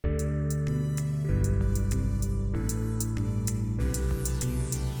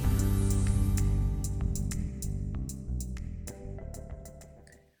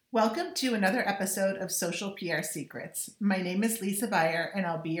Welcome to another episode of Social PR Secrets. My name is Lisa Beyer and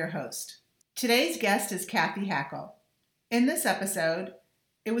I'll be your host. Today's guest is Kathy Hackl. In this episode,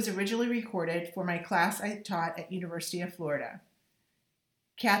 it was originally recorded for my class I taught at University of Florida.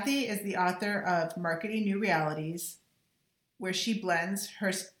 Kathy is the author of Marketing New Realities, where she blends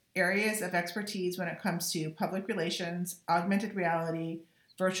her areas of expertise when it comes to public relations, augmented reality,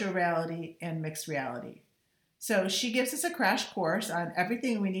 virtual reality, and mixed reality. So she gives us a crash course on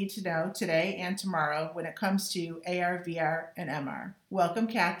everything we need to know today and tomorrow when it comes to AR, VR, and MR. Welcome,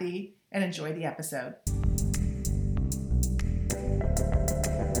 Kathy, and enjoy the episode.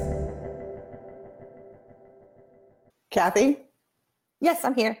 Kathy? Yes,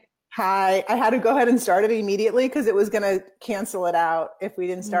 I'm here. Hi. I had to go ahead and start it immediately because it was going to cancel it out if we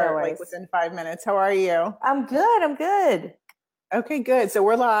didn't start within 5 minutes. How are you? I'm good. Okay, good. So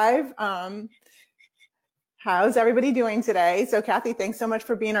we're live. How's everybody doing today? So Kathy, thanks so much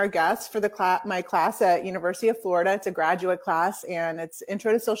for being our guest for my class at University of Florida. It's a graduate class and it's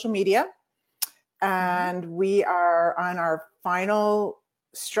Intro to Social Media. And we are on our final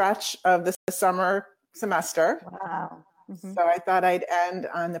stretch of the summer semester. Wow. Mm-hmm. So I thought I'd end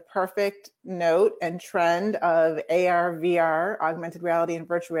on the perfect note and trend of AR, VR, augmented reality, and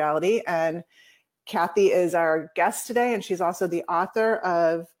virtual reality. And Kathy is our guest today, and she's also the author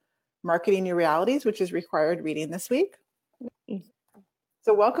of Marketing New Realities, which is required reading this week.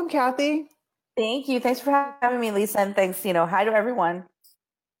 So welcome, Kathy. Thank you. Thanks for having me, Lisa. And thanks, hi to everyone.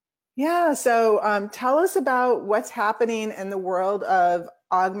 Yeah. So tell us about what's happening in the world of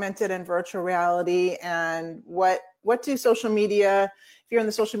augmented and virtual reality, and what do social media, if you're in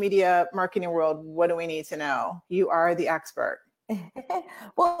the social media marketing world, what do we need to know? You are the expert.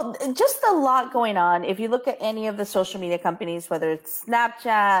 Well, just a lot going on. If you look at any of the social media companies, whether it's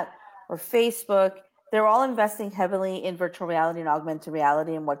Snapchat or Facebook, they're all investing heavily in virtual reality and augmented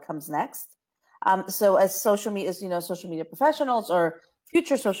reality and what comes next. So as social media professionals or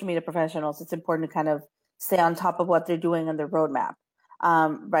future social media professionals, it's important to kind of stay on top of what they're doing on their roadmap.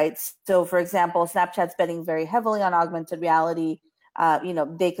 Right. So, for example, Snapchat's betting very heavily on augmented reality.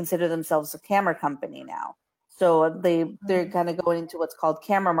 They consider themselves a camera company now. So they're kind of going into what's called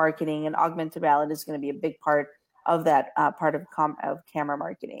camera marketing, and augmented reality is going to be a big part of that part of camera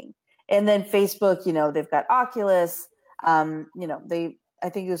marketing. And then Facebook, they've got Oculus. I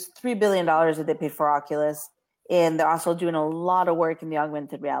think it was $3 billion that they paid for Oculus. And they're also doing a lot of work in the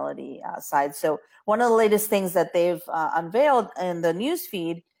augmented reality side. So one of the latest things that they've unveiled in the news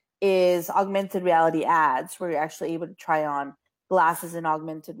feed is augmented reality ads, where you're actually able to try on glasses in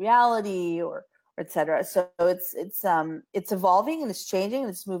augmented reality or et cetera. So it's evolving and it's changing and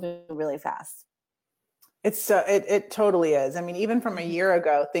it's moving really fast. It totally is. I mean, even from a year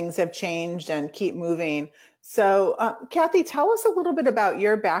ago, things have changed and keep moving. So, Kathy, tell us a little bit about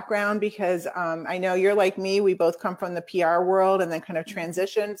your background, because I know you're like me. We both come from the PR world and then kind of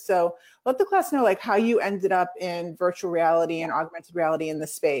transitioned. So let the class know how you ended up in virtual reality and augmented reality in the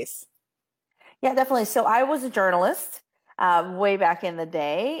space. Yeah, definitely. So I was a journalist way back in the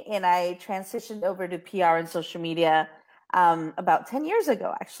day, and I transitioned over to PR and social media about 10 years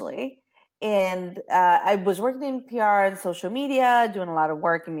ago, actually. And I was working in PR and social media, doing a lot of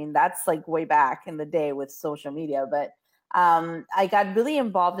work. I mean, that's like way back in the day with social media. But I got really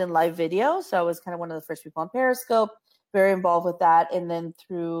involved in live video. So I was kind of one of the first people on Periscope, very involved with that. And then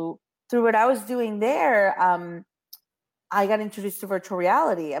through what I was doing there, I got introduced to virtual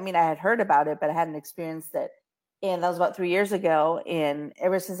reality. I mean, I had heard about it, but I hadn't experienced it. And that was about 3 years ago. And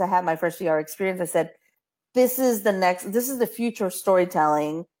ever since I had my first VR experience, I said, this is the future of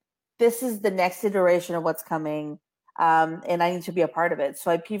storytelling. This is the next iteration of what's coming, and I need to be a part of it.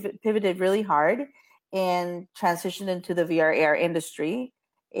 So I pivoted really hard and transitioned into the VR AR industry.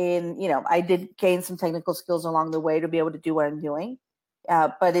 And I did gain some technical skills along the way to be able to do what I'm doing.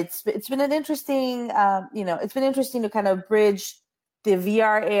 But it's been an interesting, it's been interesting to kind of bridge the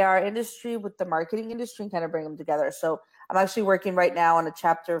VR AR industry with the marketing industry and kind of bring them together. So I'm actually working right now on a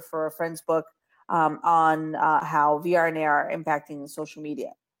chapter for a friend's book on how VR and AR are impacting social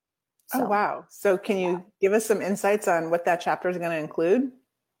media. So, oh, wow. So can you give us some insights on what that chapter is going to include?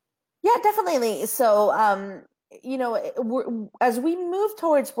 Yeah, definitely. So, as we move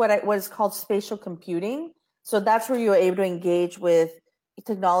towards what is called spatial computing, so that's where you're able to engage with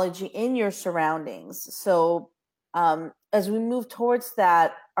technology in your surroundings. So, as we move towards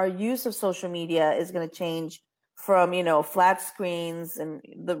that, our use of social media is going to change from, flat screens and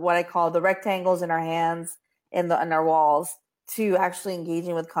what I call the rectangles in our hands and our walls, to actually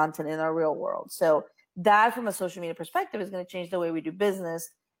engaging with content in our real world. So that, from a social media perspective, is going to change the way we do business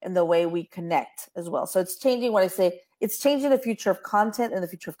and the way we connect as well. So it's changing what I say. It's changing the future of content and the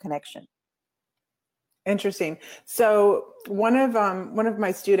future of connection. Interesting. So one of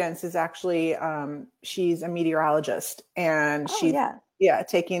my students is actually she's a meteorologist, and she's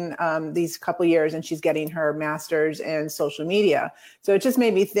taking these couple years, and she's getting her master's in social media. So it just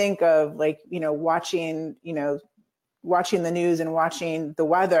made me think of watching the news and watching the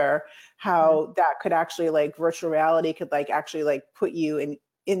weather, how that could actually virtual reality could actually put you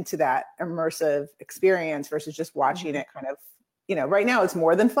into that immersive experience versus just watching it kind of, right now it's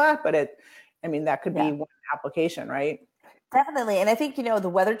more than flat, but that could be one application, right? Definitely. And I think, the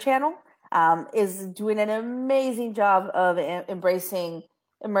Weather Channel is doing an amazing job of embracing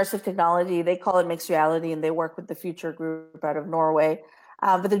immersive technology. They call it mixed reality, and they work with the Future Group out of Norway.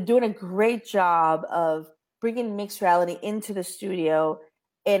 But they're doing a great job of bringing mixed reality into the studio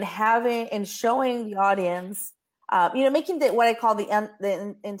and showing the audience, making what I call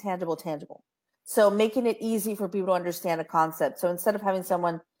the intangible tangible. So making it easy for people to understand a concept. So instead of having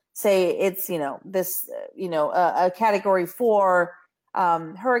someone say it's a Category 4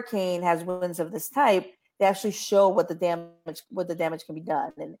 hurricane has winds of this type, they actually show what the damage can be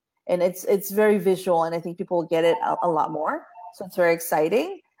done, and it's very visual, and I think people will get it a lot more. So it's very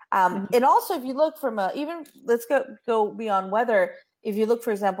exciting. And also, if you look from let's go beyond weather. If you look,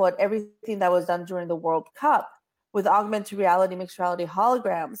 for example, at everything that was done during the World Cup with augmented reality, mixed reality,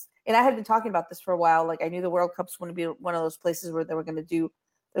 holograms, and I had been talking about this for a while. Like I knew the World Cup's going to be one of those places where they're going to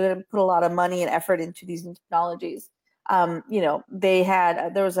put a lot of money and effort into these new technologies. There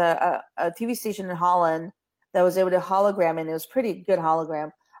was a TV station in Holland that was able to hologram, and it was pretty good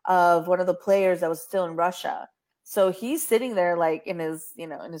hologram of one of the players that was still in Russia. So he's sitting there in his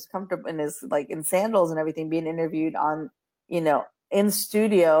in sandals and everything, being interviewed on, in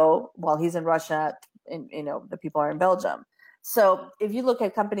studio while he's in Russia, and the people are in Belgium. So if you look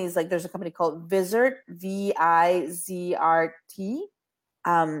at companies, there's a company called Vizrt, VIZRT.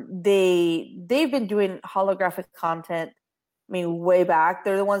 They've been doing holographic content, way back.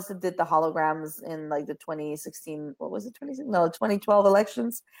 They're the ones that did the holograms in the 2016, 2012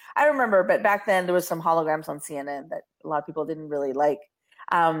 elections. I remember, but back then there was some holograms on CNN that a lot of people didn't really like.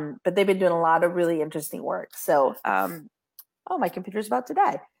 But they've been doing a lot of really interesting work. So, my computer's about to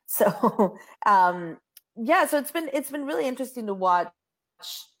die. So, so it's been really interesting to watch,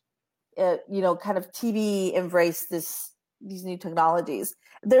 kind of TV embrace these new technologies.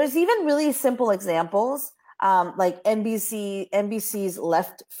 There's even really simple examples, like NBC's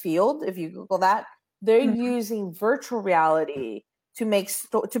Left Field. If you Google that, they're using virtual reality to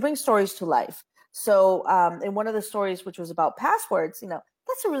bring stories to life. So in one of the stories, which was about passwords,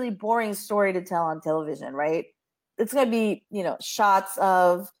 that's a really boring story to tell on television, right? It's going to be, shots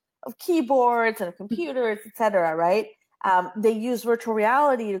of keyboards and computers, etc., right? They use virtual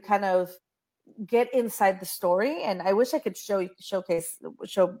reality to kind of get inside the story, and I wish I could show exactly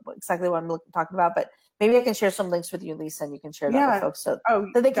what I'm talking about, but maybe I can share some links with you, Lisa, and you can share that with folks so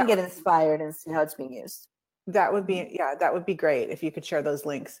that they can get inspired and see how it's being used. That would be great if you could share those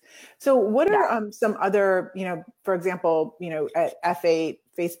links. So what are some other, for example, at F8,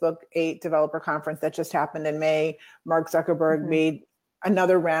 Facebook 8 developer conference that just happened in May, Mark Zuckerberg made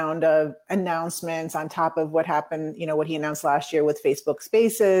another round of announcements on top of what happened, what he announced last year with Facebook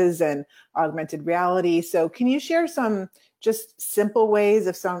Spaces and augmented reality. So can you share some just simple ways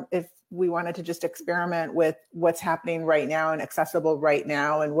if we wanted to just experiment with what's happening right now and accessible right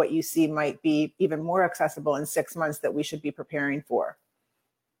now, and what you see might be even more accessible in 6 months that we should be preparing for?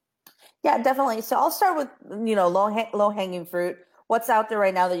 Yeah, definitely. So I'll start with, low hanging fruit. What's out there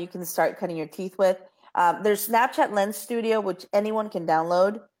right now that you can start cutting your teeth with? There's Snapchat Lens Studio, which anyone can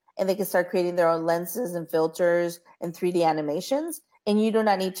download, and they can start creating their own lenses and filters and 3D animations, and you do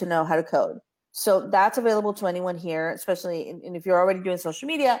not need to know how to code. So that's available to anyone here, especially and if you're already doing social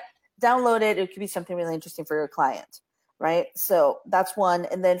media, download it. It could be something really interesting for your client, right? So that's one.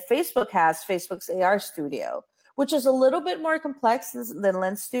 And then Facebook has Facebook's AR Studio, which is a little bit more complex than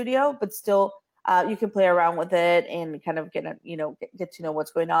Lens Studio, but still you can play around with it and kind of get to know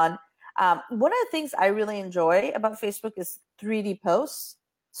what's going on. One of the things I really enjoy about Facebook is 3D posts.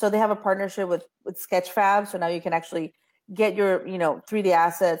 So they have a partnership with Sketchfab. So now you can actually get your 3D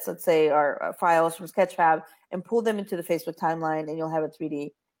assets, let's say, or files from Sketchfab, and pull them into the Facebook timeline, and you'll have a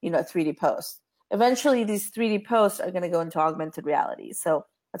 3D post. Eventually, these 3D posts are going to go into augmented reality. So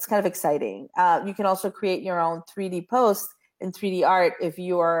that's kind of exciting. You can also create your own 3D post in 3D art if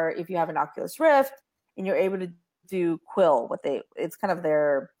you have an Oculus Rift and you're able to do Quill. It's kind of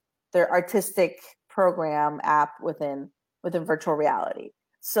their artistic program app within virtual reality.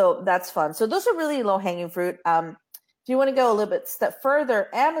 So that's fun. So those are really low hanging fruit. If you want to go a little bit step further,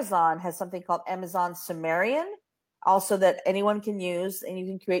 Amazon has something called Amazon Sumerian, also that anyone can use, and you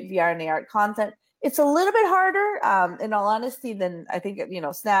can create VR and AR content. It's a little bit harder, in all honesty, than I think,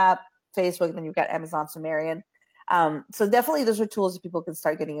 Snap, Facebook, then you've got Amazon Sumerian. So definitely those are tools that people can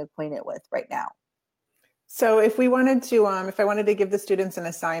start getting acquainted with right now. So if we wanted to, if I wanted to give the students an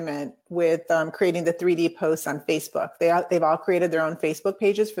assignment with creating the 3D posts on Facebook, they've all created their own Facebook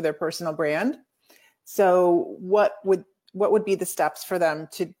pages for their personal brand. So what would be the steps for them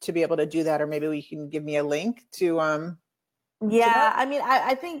to be able to do that? Or maybe we can give me a link to. Yeah, I mean,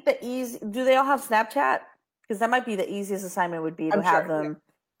 I think do they all have Snapchat? Because that might be the easiest assignment would be to have them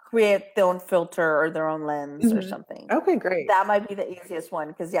create their own filter or their own lens or something. Okay, great. That might be the easiest one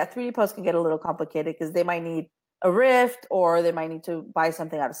because 3D posts can get a little complicated because they might need a Rift or they might need to buy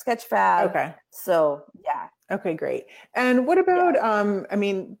something out of Sketchfab. Okay. So yeah. Okay, great. And what about, I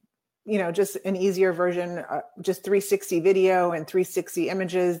mean, just an easier version, just 360 video and 360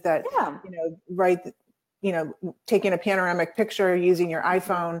 images that, taking a panoramic picture using your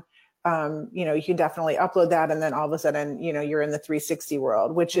iPhone, you can definitely upload that. And then all of a sudden, you're in the 360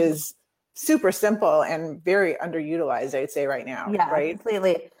 world, which is super simple and very underutilized, I'd say right now. Yeah, right?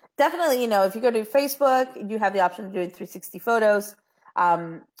 Completely. Definitely, if you go to Facebook, you have the option of doing 360 photos.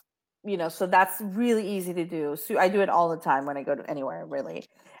 So that's really easy to do. So I do it all the time when I go to anywhere, really.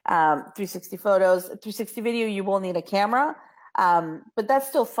 360 photos, 360 video, you will need a camera. But that's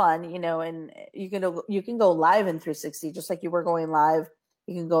still fun, and you can go live in 360, just like you were going live.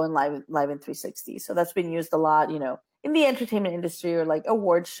 You can go in live in 360. So that's been used a lot, in the entertainment industry or like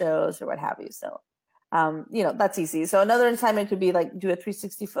award shows or what have you. So, that's easy. So another assignment could be like do a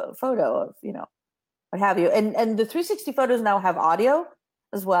 360 photo of, what have you. And the 360 photos now have audio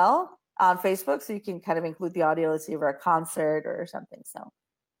as well on Facebook. So you can kind of include the audio, let's say for a concert or something. So.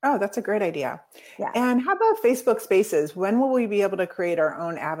 Oh, that's a great idea. Yeah. And how about Facebook Spaces? When will we be able to create our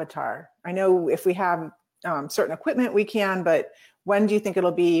own avatar? I know if we have certain equipment, we can, but when do you think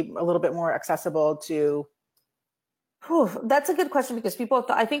it'll be a little bit more accessible to? That's a good question because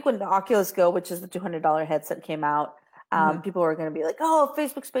I think when the Oculus Go, which is the $200 headset, came out, people were going to be like, oh,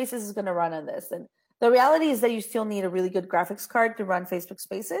 Facebook Spaces is going to run on this. And the reality is that you still need a really good graphics card to run Facebook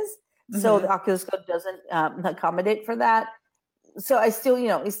Spaces. So the Oculus Go doesn't accommodate for that. So I still,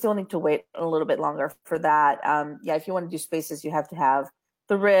 you still need to wait a little bit longer for that. If you want to do Spaces, you have to have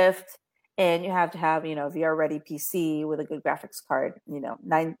the Rift and you have to have, VR ready PC with a good graphics card,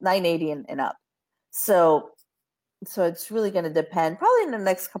 980 and up. So it's really going to depend probably in the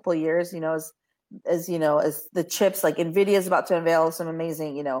next couple of years, as the chips, like NVIDIA is about to unveil some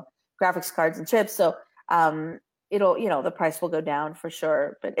amazing, graphics cards and chips. So, it'll, the price will go down for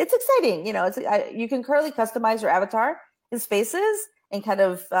sure, but it's exciting. You can currently customize your avatar in Spaces and kind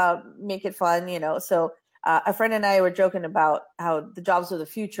of make it fun, So a friend and I were joking about how the jobs of the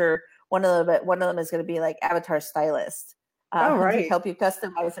future, one of them is going to be like avatar stylist. To help you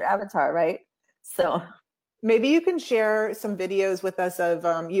customize your avatar, right? So maybe you can share some videos with us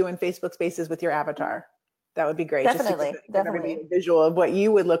of you in Facebook Spaces with your avatar. That would be great. Definitely, just to give everybody a visual of what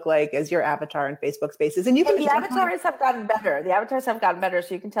you would look like as your avatar in Facebook Spaces. And the avatars have gotten better. The avatars have gotten better,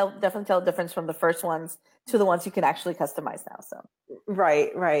 so you can definitely tell the difference from the first ones to the ones you can actually customize now. So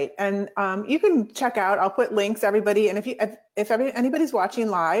right, and you can check out. I'll put links, everybody. And if anybody's watching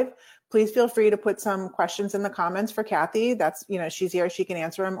live, please feel free to put some questions in the comments for Kathy. That's, she's here, she can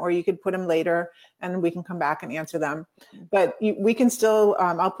answer them, or you could put them later and we can come back and answer them. But we can still,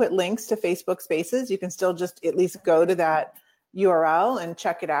 I'll put links to Facebook Spaces. You can still just at least go to that URL and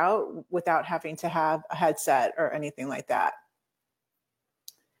check it out without having to have a headset or anything like that.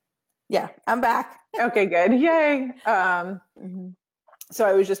 Yeah, I'm back. Okay, good. Yay. So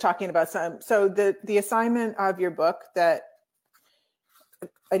I was just talking about so the assignment of your book that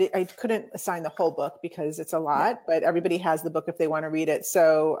I couldn't assign the whole book because it's a lot, but everybody has the book if they want to read it.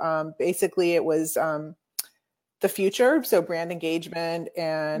 So basically it was the future, so brand engagement,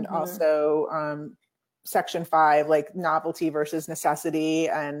 and also section 5, like novelty versus necessity,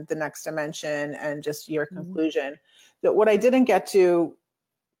 and the next dimension, and just your conclusion. But what I didn't get to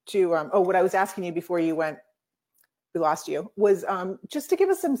what I was asking you before you went, we lost you, was just to give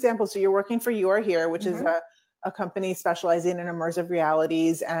us some samples. So you're working for You Are Here, which is a company specializing in immersive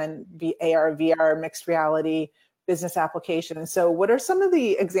realities and AR, VR, mixed reality business applications. So what are some of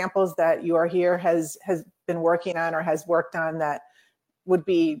the examples that You Are Here has been working on or has worked on that would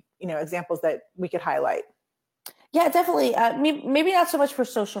be, examples that we could highlight? Yeah, definitely. Maybe not so much for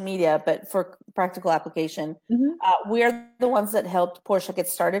social media, but for practical application. We are the ones that helped Porsche get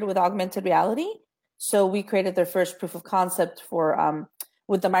started with augmented reality. So we created their first proof of concept for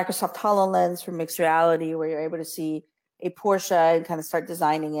with the Microsoft HoloLens for mixed reality, where you're able to see a Porsche and kind of start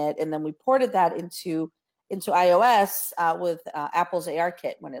designing it. And then we ported that into iOS with Apple's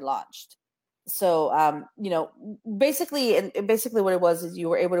ARKit when it launched. So, basically what it was is you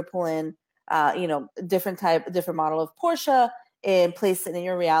were able to pull in, different model of Porsche and place it in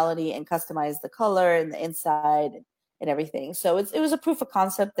your reality and customize the color and the inside and everything. So it was a proof of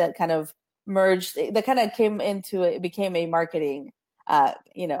concept that kind of merged, that kind of came into it, became a marketing,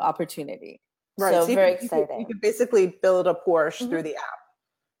 opportunity. Right. So very exciting. You could basically build a Porsche through the app.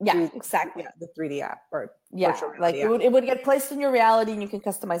 Yeah, exactly. The 3D app or like app. It would get placed in your reality, and you can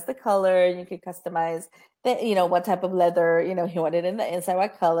customize the color, and you can customize the what type of leather you wanted in the inside,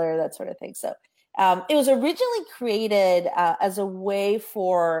 what color, that sort of thing. So it was originally created as a way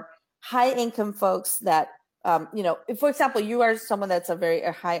for high income folks that if, for example, you are someone that's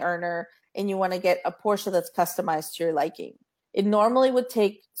a high earner and you want to get a Porsche that's customized to your liking. It normally would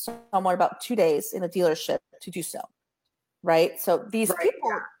take someone about 2 days in a dealership to do so. Right. So these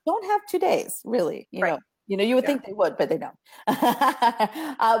people don't have 2 days, really. You would think they would, but they don't.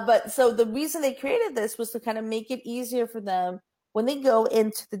 But so the reason they created this was to kind of make it easier for them when they go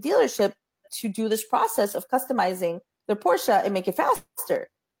into the dealership to do this process of customizing their Porsche and make it faster.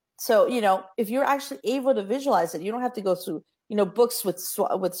 So, if you're actually able to visualize it, you don't have to go through, books with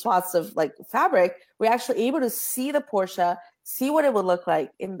swaths of like fabric. We're actually able to see the Porsche, see what it would look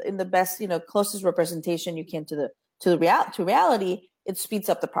like in the best, closest representation you can to reality. It speeds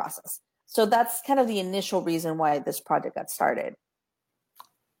up the process. So that's kind of the initial reason why this project got started.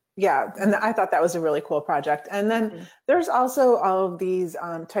 Yeah, and I thought that was a really cool project. And then there's also all of these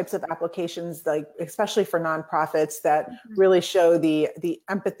types of applications, like especially for nonprofits, that really show the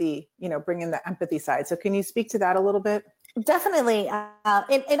empathy, bring in the empathy side. So can you speak to that a little bit? Definitely.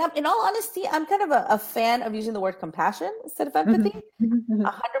 In all honesty, I'm kind of a fan of using the word compassion instead of empathy.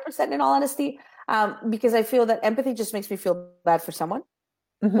 100% in all honesty, because I feel that empathy just makes me feel bad for someone.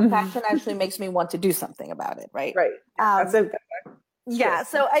 Compassion actually makes me want to do something about it. Right. Right. That's it. Yeah.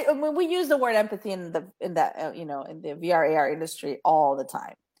 So we use the word empathy in the VR AR industry all the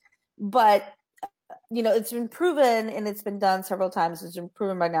time, but it's been proven, and it's been done several times. It's been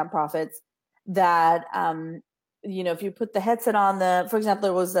proven by nonprofits that if you put the headset on for example,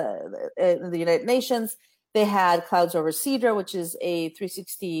 there was in the United Nations, they had Clouds Over Cedar, which is a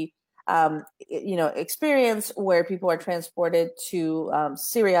 360 experience where people are transported to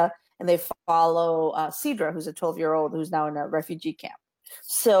Syria. And they follow Cedra, who's a 12-year-old who's now in a refugee camp.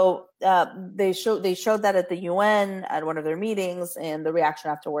 So they showed that at the UN at one of their meetings, and the reaction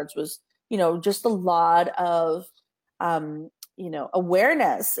afterwards was, just a lot of,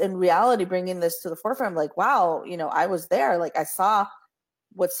 awareness and reality, bringing this to the forefront. Like, wow, I was there. Like, I saw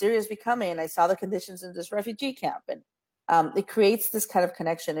what Syria is becoming. I saw the conditions in this refugee camp, and it creates this kind of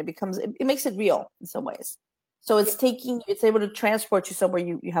connection. It makes it real in some ways. So it's able to transport you somewhere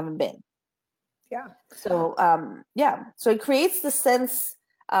you haven't been. Yeah. So, so it creates the sense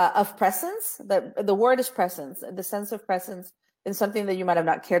of presence. The word is presence, the sense of presence in something that you might have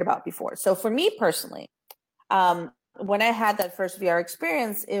not cared about before. So for me personally, when I had that first VR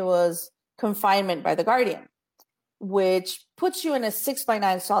experience, it was Confinement by The Guardian, which puts you in a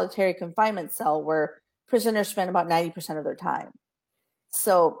 6x9 solitary confinement cell where prisoners spend about 90% of their time.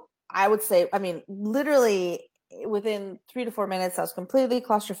 So I would say, literally within 3 to 4 minutes, I was completely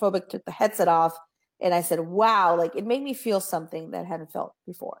claustrophobic, took the headset off, and I said, wow, like it made me feel something that I hadn't felt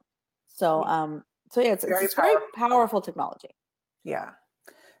before. So, it's very powerful technology. Yeah.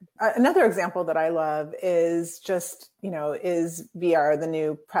 Another example that I love is just, is VR, the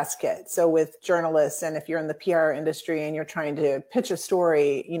new press kit. So with journalists, and if you're in the PR industry and you're trying to pitch a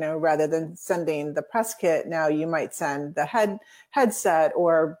story, rather than sending the press kit, now you might send the headset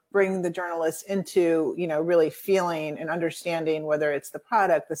or bring the journalist into, really feeling and understanding whether it's the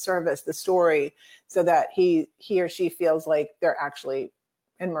product, the service, the story, so that he or she feels like they're actually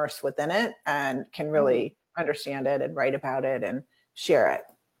immersed within it and can really understand it and write about it and share it.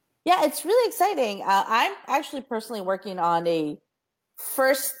 Yeah, it's really exciting. I'm actually personally working on a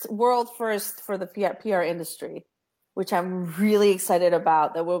world first for the PR industry, which I'm really excited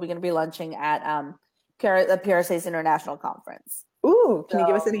about, that we're going to be launching at the PRSA's International Conference. Ooh, can you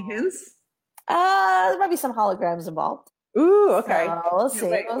give us any hints? There might be some holograms involved. Ooh, okay. So we'll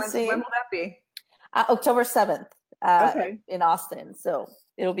see. When will that be? October 7th in Austin. So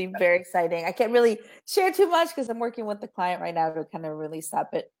it'll be very exciting. I can't really share too much because I'm working with the client right now to kind of release that,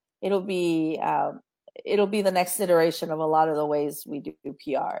 but it'll be the next iteration of a lot of the ways we do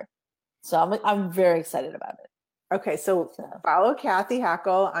PR. So I'm very excited about it. Okay, so follow Kathy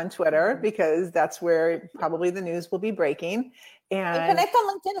Hackel on Twitter, because that's where probably the news will be breaking. And connect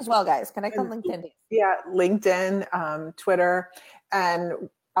on LinkedIn as well, guys. Connect on LinkedIn. Yeah, LinkedIn, Twitter. And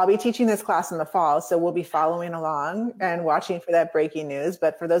I'll be teaching this class in the fall, so we'll be following along and watching for that breaking news.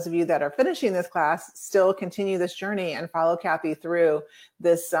 But for those of you that are finishing this class, still continue this journey and follow Kathy through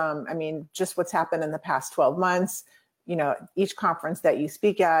this. Just what's happened in the past 12 months. Each conference that you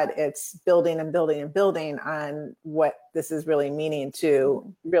speak at, it's building and building and building on what this is really meaning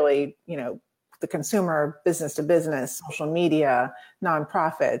to really, the consumer, business to business, social media,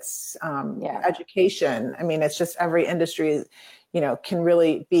 nonprofits, education. It's just every industry, can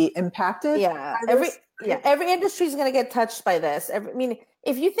really be impacted. Yeah. Every industry is going to get touched by this.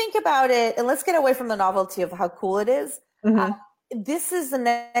 If you think about it, and let's get away from the novelty of how cool it is. Mm-hmm. This is the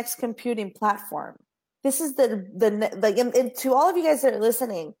next computing platform. This is and to all of you guys that are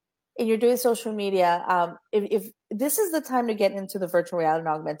listening and you're doing social media, if this is the time to get into the virtual reality and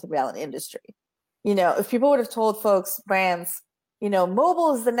augmented reality industry. If people would have told folks, brands,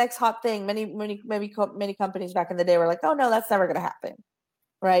 mobile is the next hot thing. Many companies back in the day were like, oh no, that's never going to happen.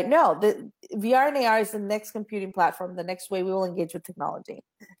 Right? No, the VR and AR is the next computing platform, the next way we will engage with technology.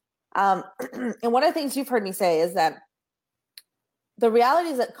 And one of the things you've heard me say is that the reality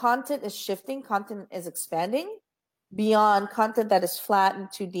is that content is shifting, content is expanding beyond content that is flat and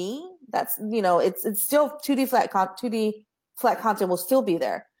 2D. That's, it's still 2D flat content will still be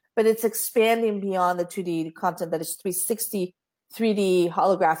there, but it's expanding beyond the 2D content that is 360, 3D,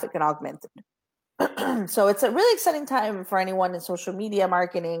 holographic, and augmented. So it's a really exciting time for anyone in social media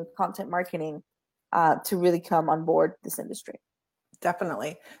marketing, content marketing, to really come on board this industry.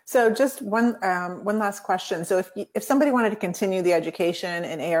 Definitely. So just one last question. So if somebody wanted to continue the education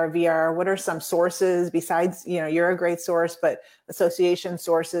in AR, VR, what are some sources besides, you're a great source, but association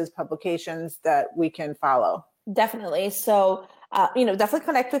sources, publications that we can follow? Definitely. So, definitely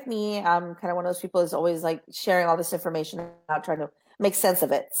connect with me. I'm kind of one of those people who's always like sharing all this information out, trying to make sense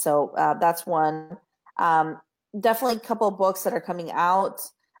of it. So that's one. Definitely a couple of books that are coming out.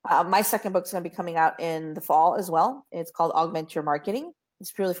 My second book is going to be coming out in the fall as well. It's called Augment Your Marketing.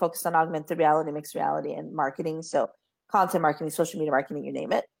 It's purely focused on augmented reality, mixed reality, and marketing. So content marketing, social media marketing, you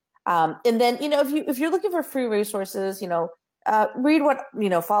name it. And then, if you're looking for free resources, read what,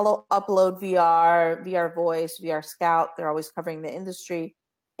 follow Upload VR, VR Voice, VR Scout. They're always covering the industry.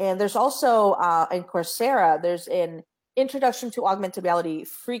 And there's also in Coursera, there's an Introduction to Augmented Reality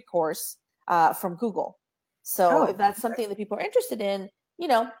free course from Google. So if that's something that people are interested in,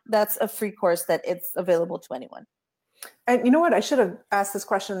 that's a free course that it's available to anyone. And you know what? I should have asked this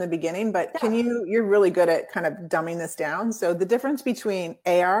question in the beginning, but you're really good at kind of dumbing this down. So the difference between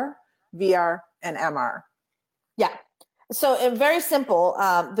AR, VR, and MR. Yeah. So very simple.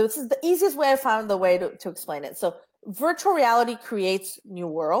 This is the easiest way I found the way to explain it. So virtual reality creates new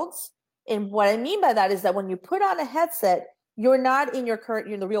worlds. And what I mean by that is that when you put on a headset, you're not in you're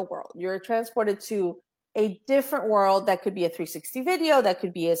in the real world. You're transported to a different world that could be a 360 video, that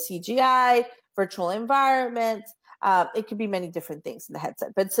could be a CGI, virtual environment. It could be many different things in the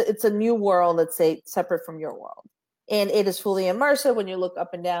headset, but it's a new world, let's say, separate from your world. And it is fully immersive. When you look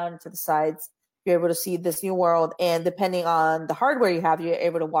up and down to the sides, you're able to see this new world. And depending on the hardware you have, you're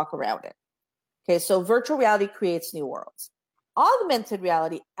able to walk around it. Okay, so virtual reality creates new worlds. Augmented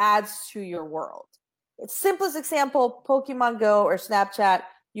reality adds to your world. Its simplest example, Pokemon Go or Snapchat.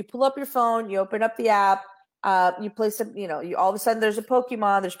 You pull up your phone, you open up the app, you place some, you all of a sudden there's a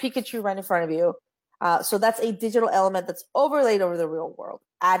Pokemon, there's Pikachu right in front of you. So that's a digital element that's overlaid over the real world,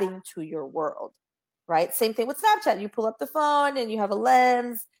 adding to your world, right? Same thing with Snapchat. You pull up the phone and you have a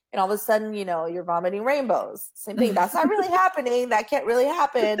lens, and all of a sudden, you're vomiting rainbows. Same thing. That's not really happening. That can't really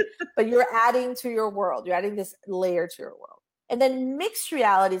happen, but you're adding to your world. You're adding this layer to your world. And then mixed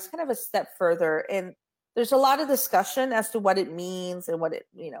reality is kind of a step further. And there's a lot of discussion as to what it means and what it,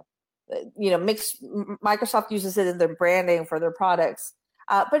 mixed. Microsoft uses it in their branding for their products.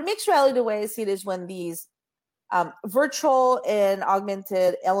 But mixed reality, the way I see it is when these virtual and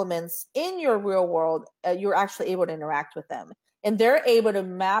augmented elements in your real world, you're actually able to interact with them. And they're able to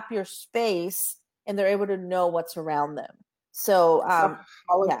map your space and they're able to know what's around them. So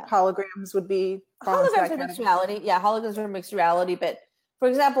holograms would be holograms are mixed reality. Yeah, holograms are mixed reality. But for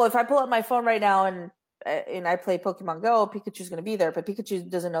example, if I pull up my phone right now and I play Pokemon Go, Pikachu's going to be there, but Pikachu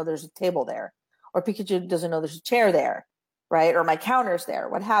doesn't know there's a table there, or Pikachu doesn't know there's a chair there, right? Or my counter's there,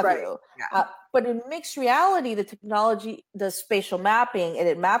 what have you. Yeah. But in mixed reality, the technology does spatial mapping and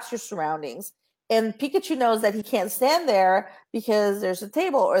it maps your surroundings. And Pikachu knows that he can't stand there because there's a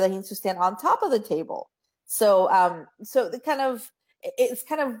table, or that he needs to stand on top of the table. So, it's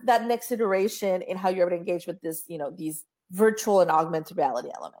kind of that next iteration in how you're able to engage with this, these virtual and augmented reality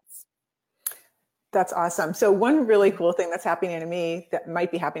elements. That's awesome. So one really cool thing that's happening to me, that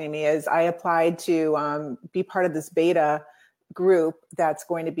might be happening to me, is I applied to be part of this beta group that's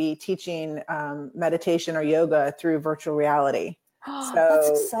going to be teaching meditation or yoga through virtual reality. So that's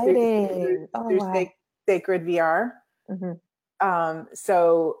exciting. Through Sacred VR. Mm-hmm.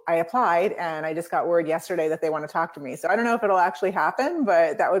 So I applied, and I just got word yesterday that they want to talk to me. So I don't know if it'll actually happen,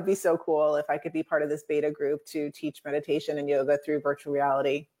 but that would be so cool if I could be part of this beta group to teach meditation and yoga through virtual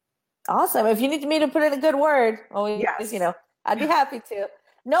reality. Awesome. If you need me to put in a good word, yes. I'd be happy to.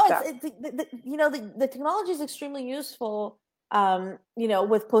 No, the technology is extremely useful.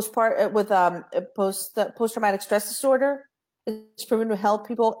 With post-traumatic stress disorder, it's proven to help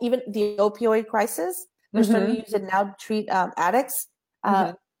people. Even the opioid crisis, they're starting to use it now to treat addicts.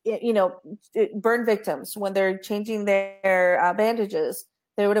 Burn victims, when they're changing their bandages,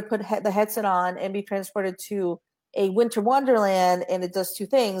 they would have put the headset on and be transported to a winter wonderland, and it does two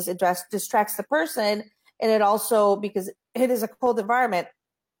things. It distracts the person, and it also, because it is a cold environment,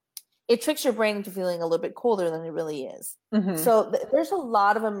 it tricks your brain into feeling a little bit colder than it really is. Mm-hmm. So there's a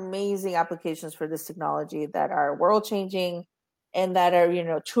lot of amazing applications for this technology that are world changing and that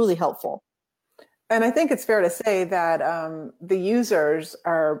are, truly helpful. And I think it's fair to say that the users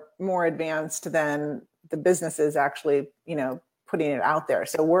are more advanced than the businesses actually, putting it out there.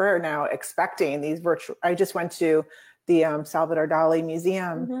 So we're now expecting these I just went to the Salvador Dali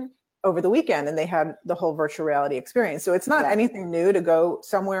Museum over the weekend, and they had the whole virtual reality experience. So it's not anything new to go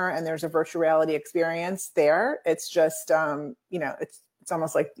somewhere and there's a virtual reality experience there. It's just, it's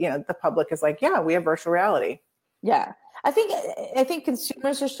almost like, the public is like, yeah, we have virtual reality. Yeah. I think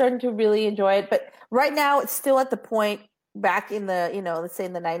consumers are starting to really enjoy it, but right now it's still at the point back in the, let's say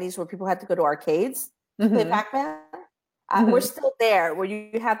in the 90s, where people had to go to arcades to play Pac-Man. We're still there, where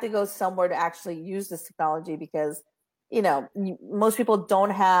you have to go somewhere to actually use this technology, because, most people don't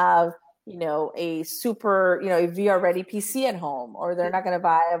have, a super, a VR ready PC at home, or they're not going to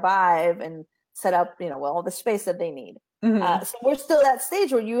buy a Vive and set up, all the space that they need. So we're still at that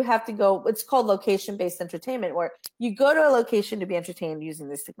stage where you have to go, it's called location-based entertainment, where you go to a location to be entertained using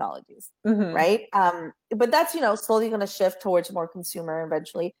these technologies, right? But that's, slowly going to shift towards more consumer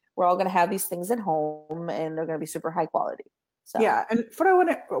eventually. We're all going to have these things at home, and they're going to be super high quality. So. Yeah, and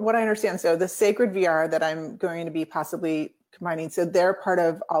what I understand, so the Sacred VR that I'm going to be possibly combining, so they're part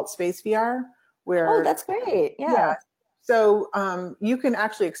of AltSpace VR, where... Oh, that's great, yeah. So you can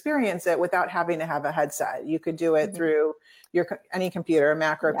actually experience it without having to have a headset. You could do it through any computer,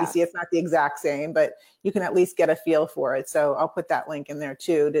 Mac or PC. It's not the exact same, but you can at least get a feel for it. So I'll put that link in there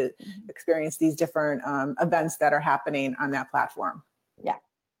too, to experience these different events that are happening on that platform. Yeah,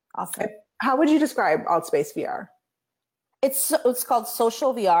 awesome. How would you describe AltSpace VR? It's called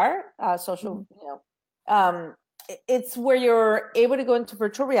social VR. It's where you're able to go into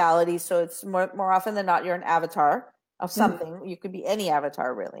virtual reality. So it's more often than not, you're an avatar of something. You could be any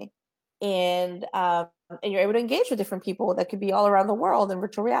avatar, really, and you're able to engage with different people that could be all around the world in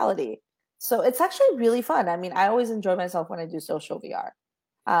virtual reality. So it's actually really fun. I mean, I always enjoy myself when I do social VR.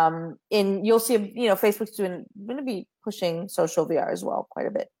 And you'll see, Facebook's going to be pushing social VR as well quite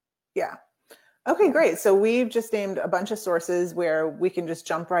a bit. Yeah. Okay, great. So we've just named a bunch of sources where we can just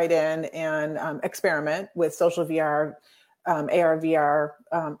jump right in and experiment with social VR, AR, VR.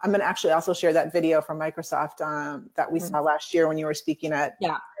 I'm going to actually also share that video from Microsoft that we saw last year when you were speaking at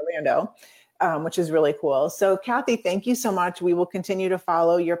Orlando, which is really cool. So Kathy, thank you so much. We will continue to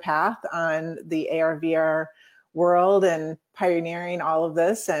follow your path on the AR, VR world and pioneering all of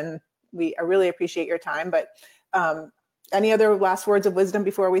this. And I really appreciate your time. But any other last words of wisdom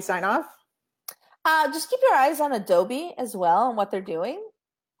before we sign off? Just keep your eyes on Adobe as well and what they're doing.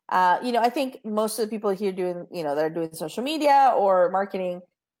 I think most of the people here doing, that are doing social media or marketing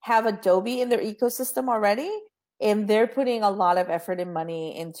have Adobe in their ecosystem already, and they're putting a lot of effort and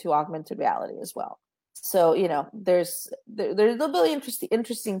money into augmented reality as well. So, there's there'll be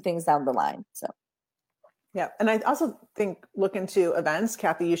interesting things down the line. So. Yeah. And I also think look into events.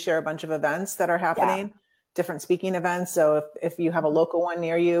 Kathy, you share a bunch of events that are happening, different speaking events. So if you have a local one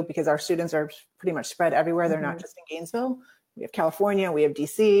near you, because our students are pretty much spread everywhere, they're not just in Gainesville. We have California, we have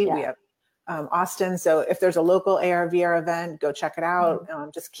DC, we have Austin. So if there's a local AR, VR event, go check it out.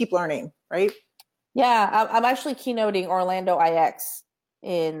 Just keep learning, right? Yeah. I'm actually keynoting Orlando IX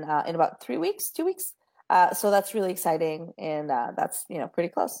in about 2 weeks. So that's really exciting, and that's pretty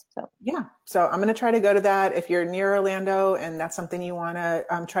close. So so I'm going to try to go to that. If you're near Orlando and that's something you want to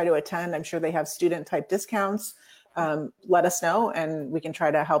try to attend, I'm sure they have student type discounts. Let us know, and we can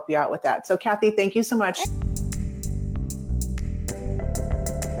try to help you out with that. So Kathy, thank you so much.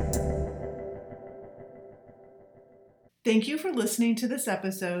 Thank you for listening to this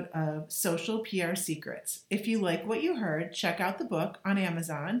episode of Social PR Secrets. If you like what you heard, check out the book on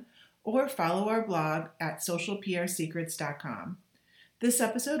Amazon or follow our blog at socialprsecrets.com. This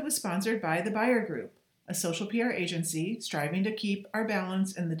episode was sponsored by The Buyer Group, a social PR agency striving to keep our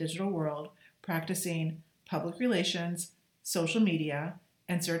balance in the digital world, practicing public relations, social media,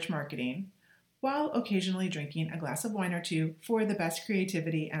 and search marketing, while occasionally drinking a glass of wine or two for the best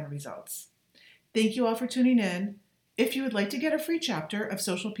creativity and results. Thank you all for tuning in. If you would like to get a free chapter of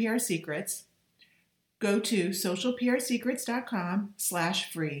Social PR Secrets, go to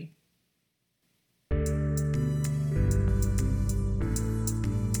socialprsecrets.com/free.